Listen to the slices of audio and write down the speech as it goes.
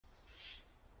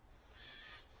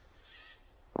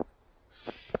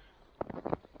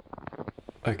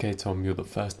Okay, Tom, you're the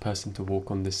first person to walk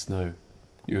on this snow.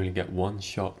 You only get one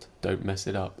shot. Don't mess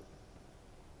it up.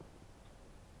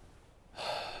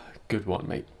 Good one,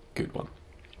 mate. Good one.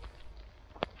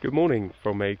 Good morning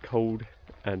from a cold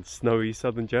and snowy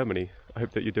southern Germany. I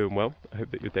hope that you're doing well. I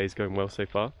hope that your day's going well so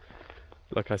far.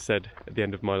 Like I said at the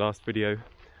end of my last video,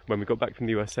 when we got back from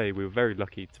the USA, we were very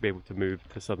lucky to be able to move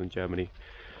to southern Germany.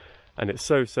 And it's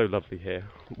so lovely here.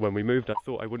 When we moved, I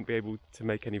thought I wouldn't be able to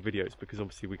make any videos because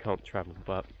obviously we can't travel,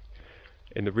 but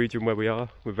in the region where we are,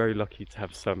 we're very lucky to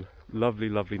have some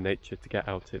lovely nature to get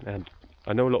out in, and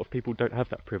I know a lot of people don't have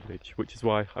that privilege, which is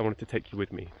why I wanted to take you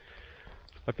with me.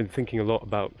 I've been thinking a lot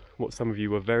about what some of you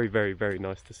were very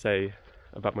nice to say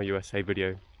about my USA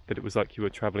video, that it was like you were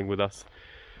traveling with us.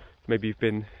 Maybe you've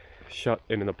been shut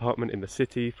in an apartment in the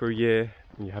city for a year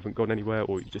and you haven't gone anywhere,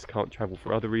 or you just can't travel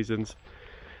for other reasons.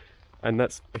 And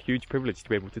that's a huge privilege to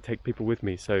be able to take people with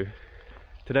me. So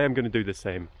today I'm going to do the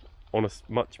same on a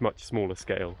much smaller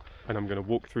scale, and I'm going to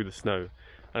walk through the snow,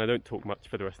 and I don't talk much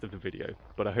for the rest of the video,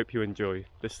 but I hope you enjoy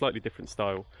this slightly different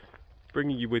style,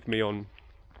 bringing you with me on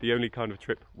the only kind of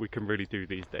trip we can really do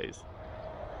these days.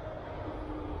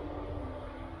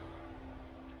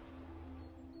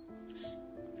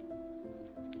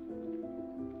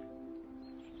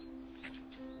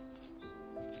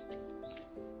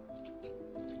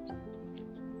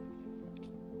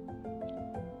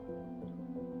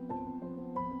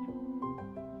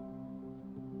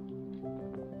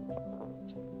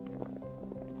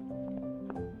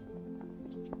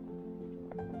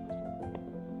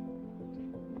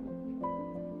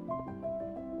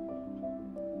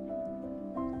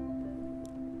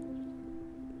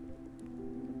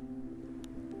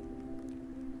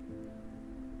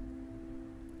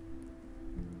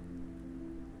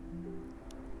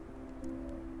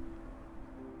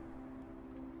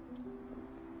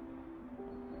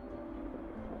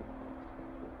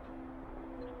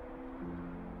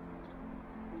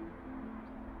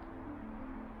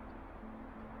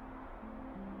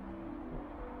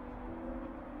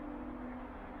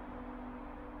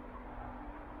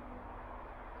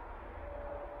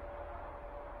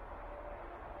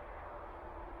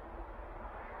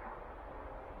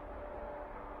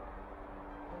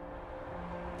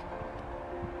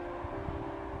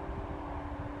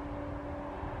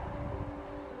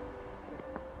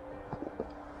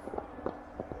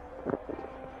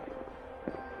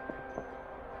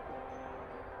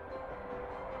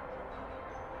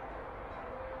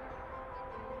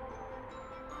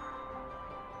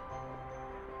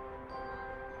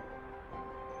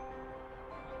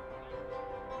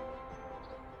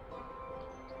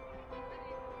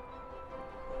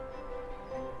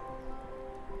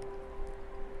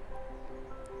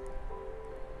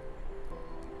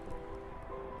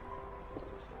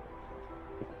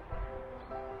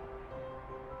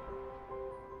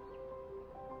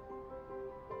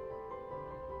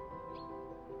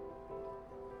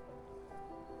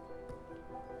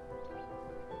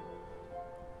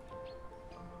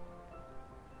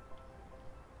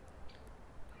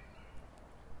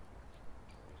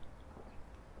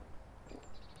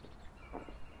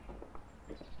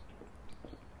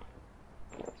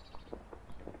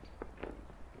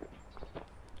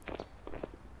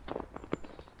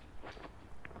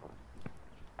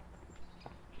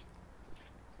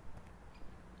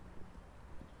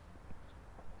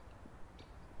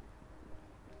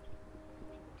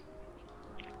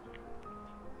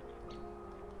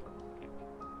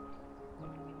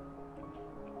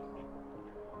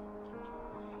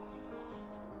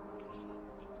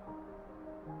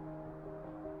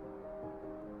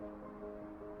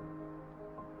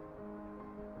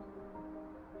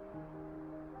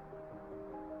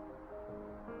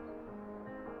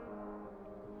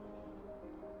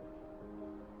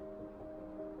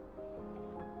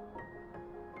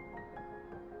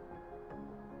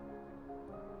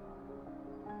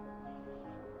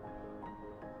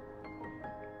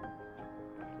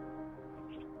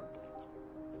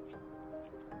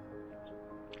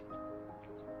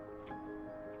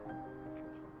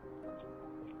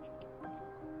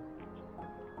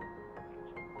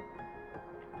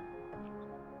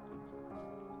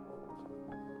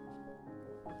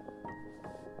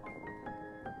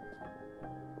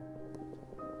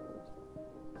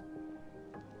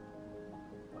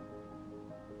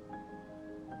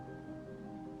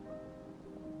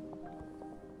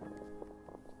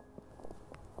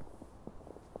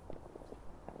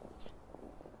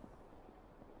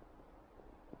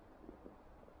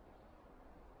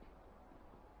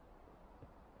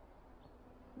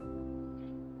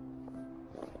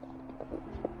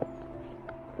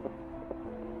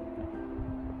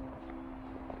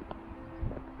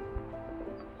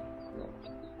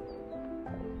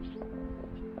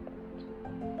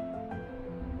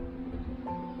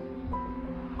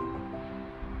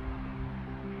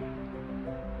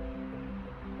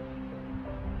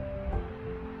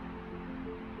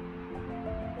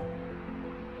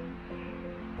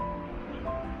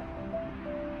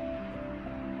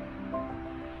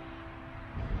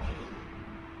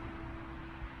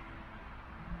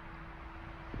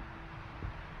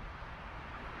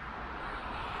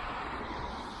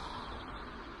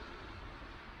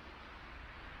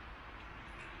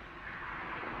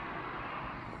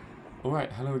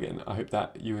 Alright, hello again. I hope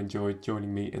that you enjoyed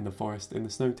joining me in the forest in the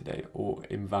snow today, or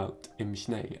im Wald im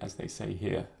Schnee, as they say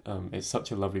here. It's such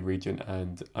a lovely region,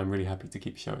 and I'm really happy to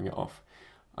keep showing it off.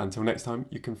 Until next time,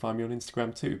 you can find me on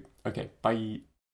Instagram too. Okay, bye.